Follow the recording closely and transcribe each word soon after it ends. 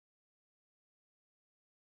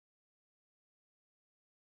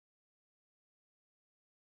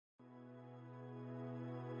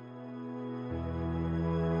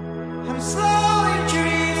slowly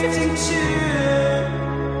drifting to you.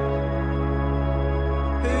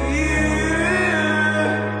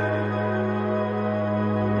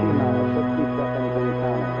 T-minus 60 seconds and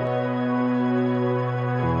counting.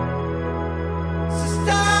 So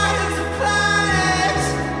stars and planets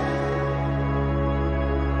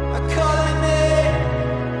are calling me.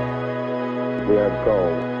 We are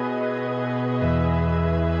gold.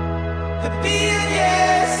 A billion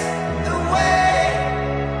years away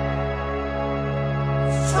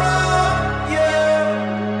from you.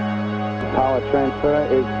 Power transfer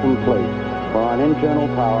is complete for an internal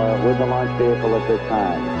power with the launch vehicle at this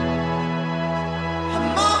time. I'm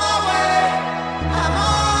on my way. I'm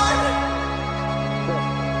on.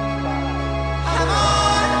 I'm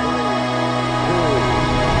on. 2,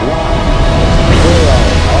 1, 0.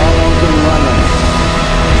 All engine running.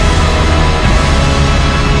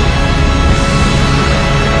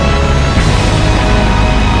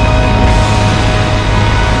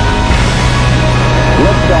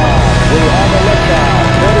 Liftoff. We have a liftoff.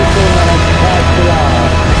 32 minutes past the hour.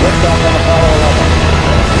 Liftoff on Apollo 11.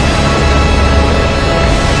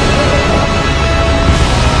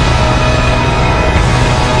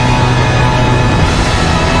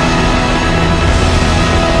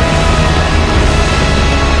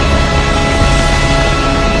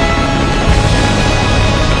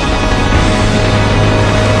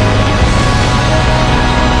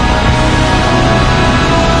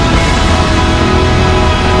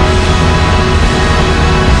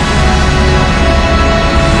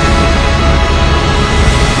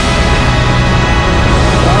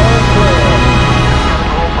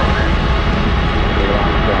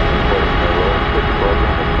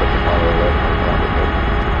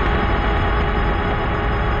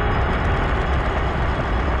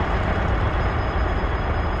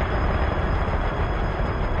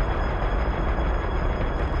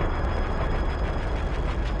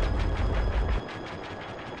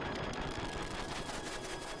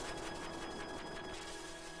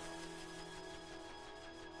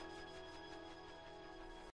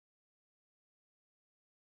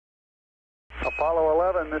 Apollo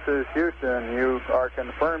 11, this is Houston. You are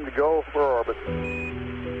confirmed to go for orbit.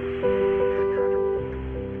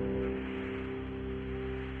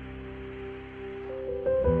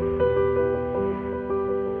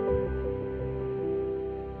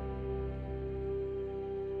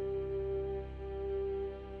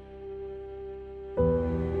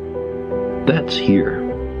 That's here.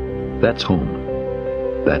 That's home.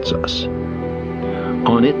 That's us.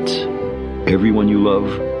 On it, everyone you love,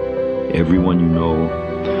 everyone you know,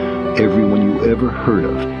 everyone you ever heard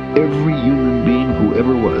of, every human being who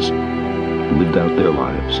ever was, lived out their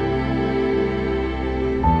lives.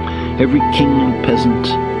 Every king and peasant,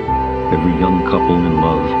 every young couple in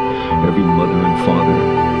love, every mother and father,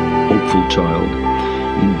 hopeful child,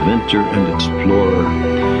 inventor and explorer,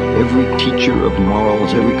 every teacher of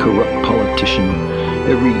morals, every corrupt politician,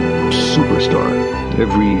 every superstar,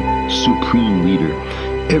 every supreme leader,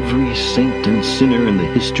 every saint and sinner in the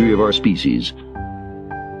history of our species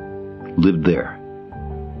lived there,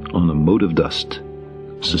 on a mote of dust,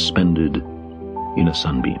 suspended in a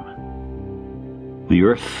sunbeam. The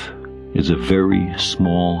Earth is a very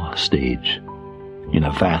small stage in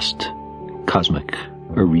a vast cosmic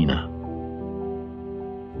arena.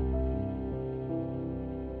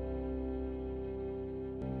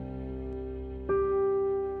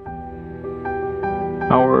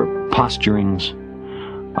 Our posturings,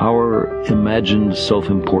 our imagined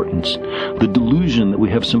self-importance, the delusion that we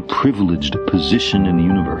have some privileged position in the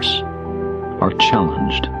universe, are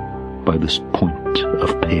challenged by this point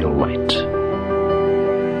of pale light.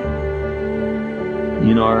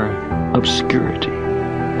 In our obscurity,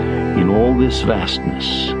 in all this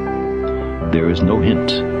vastness, there is no hint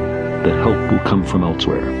that help will come from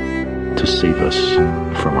elsewhere to save us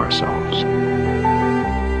from ourselves.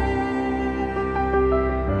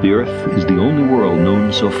 The Earth is the only world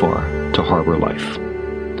known so far to harbor life.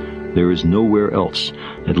 There is nowhere else,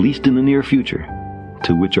 at least in the near future,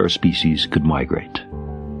 to which our species could migrate.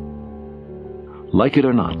 Like it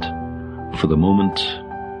or not, for the moment,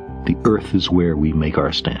 the Earth is where we make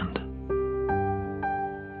our stand.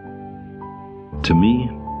 To me,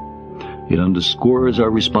 it underscores our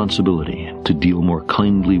responsibility to deal more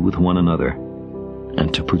kindly with one another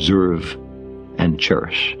and to preserve and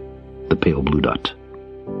cherish the pale blue dot.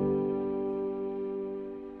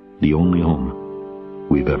 The only home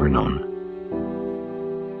we've ever known.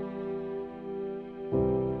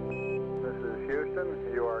 This is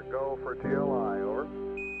Houston. You are go for TLI. Over.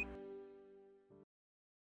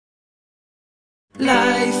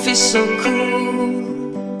 Life is so cruel.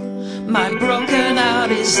 My broken out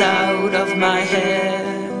out is out of my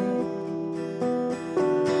head.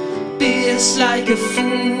 Pierced like a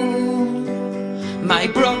fool, my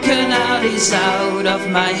broken heart is out of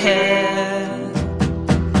my head.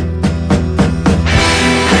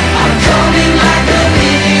 I'm coming like a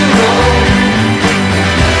hero,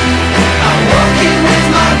 I'm walking with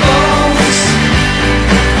my bones.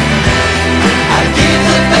 I give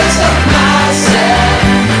the best of myself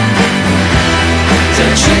to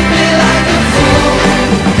treat me like a fool.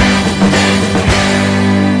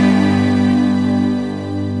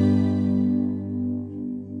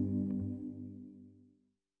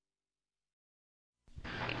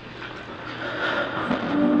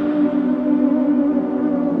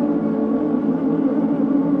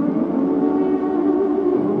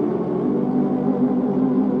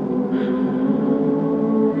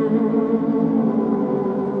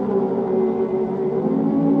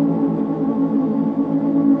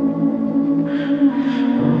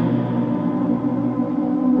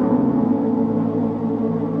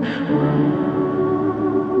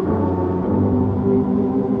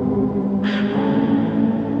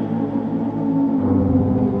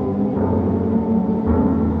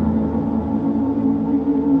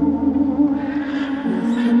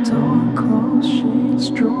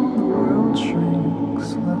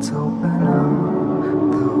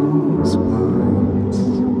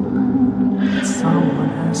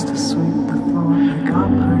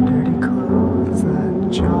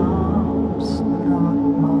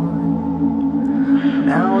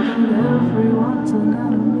 Now that everyone's an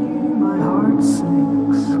enemy, my heart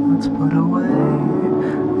sinks. Let's put away